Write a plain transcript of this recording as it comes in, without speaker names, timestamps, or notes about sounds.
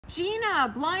Gena,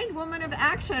 blind woman of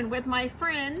action, with my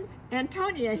friend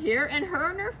Antonia here, and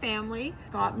her family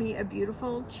got me a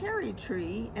beautiful cherry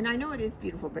tree. And I know it is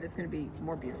beautiful, but it's going to be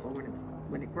more beautiful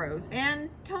when it grows. And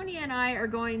Antonia and I are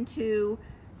going to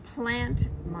plant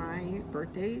my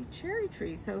birthday cherry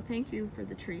tree. So thank you for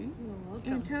the tree,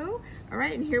 Anto. All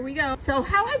right, and here we go. So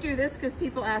how I do this, because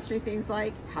people ask me things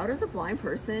like, how does a blind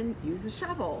person use a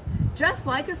shovel? Just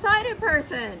like a sighted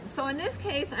person. So in this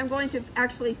case, I'm going to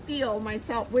actually feel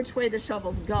myself which way the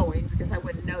shovel's going, because I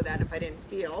wouldn't know that if I didn't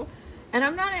feel. And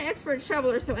I'm not an expert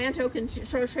shoveler, so Anto can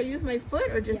should I use my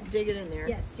foot or just dig it in there?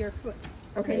 Yes, your foot.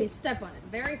 Okay. And you step on it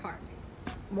very hard.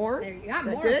 More? There you go.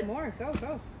 More. Good? More.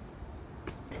 Go.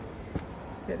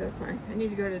 Okay, that's fine. I need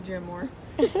to go to the gym more.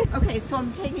 Okay, so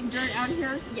I'm taking dirt out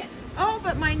here? Yes. Oh,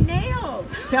 but my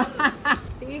nails!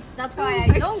 See, that's why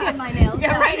I don't get my nails.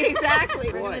 Yeah, right,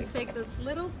 exactly. We're going to take this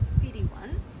little bitty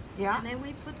one. Yeah. And then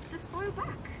we put the soil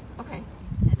back. Okay.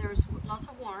 And there's lots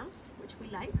of worms, which we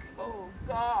like. Oh,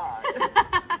 God.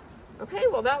 Okay,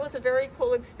 well, that was a very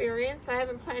cool experience. I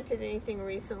haven't planted anything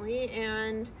recently,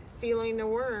 and feeling the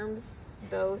worms,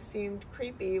 though seemed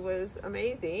creepy, was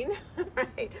amazing.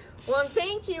 Right. Well,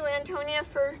 thank you, Antonia,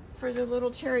 for the little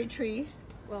cherry tree.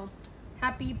 Well,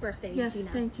 happy birthday, Yes,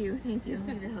 Gena. thank you. Thank you.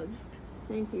 I need a hug.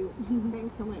 Thank you.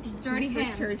 Thanks so much. It's Dirty my first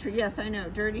hands. cherry tree. Yes, I know.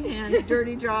 Dirty hands,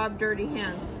 dirty job, dirty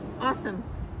hands. Awesome.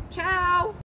 Ciao.